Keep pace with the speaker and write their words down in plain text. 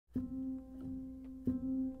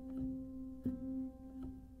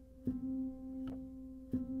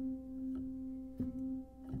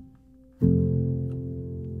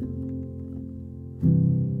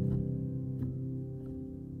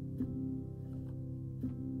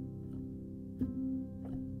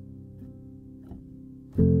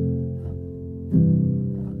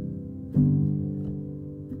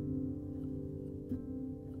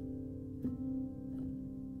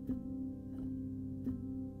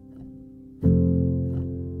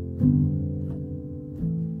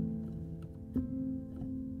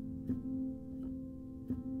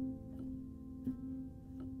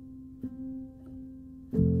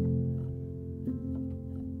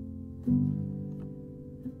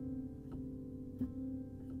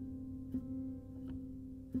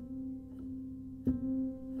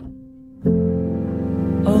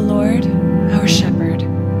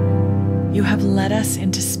us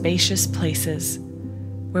into spacious places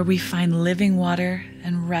where we find living water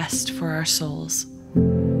and rest for our souls.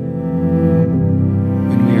 When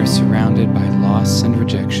we are surrounded by loss and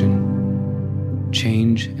rejection,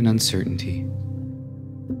 change and uncertainty.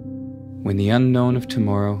 When the unknown of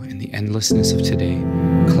tomorrow and the endlessness of today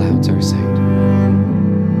clouds our sight.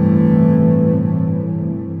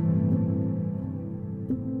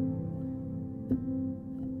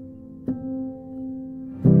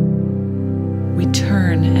 We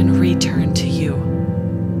turn and return to you.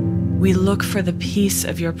 We look for the peace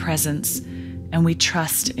of your presence, and we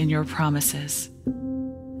trust in your promises.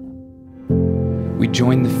 We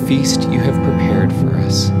join the feast you have prepared for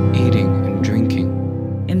us, eating and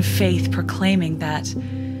drinking. In faith proclaiming that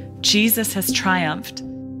Jesus has triumphed.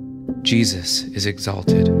 Jesus is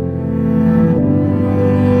exalted.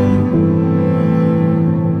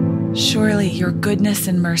 Surely your goodness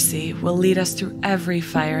and mercy will lead us through every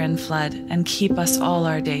fire and flood and keep us all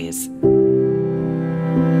our days.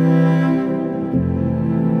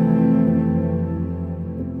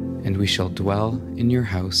 And we shall dwell in your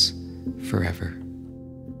house forever.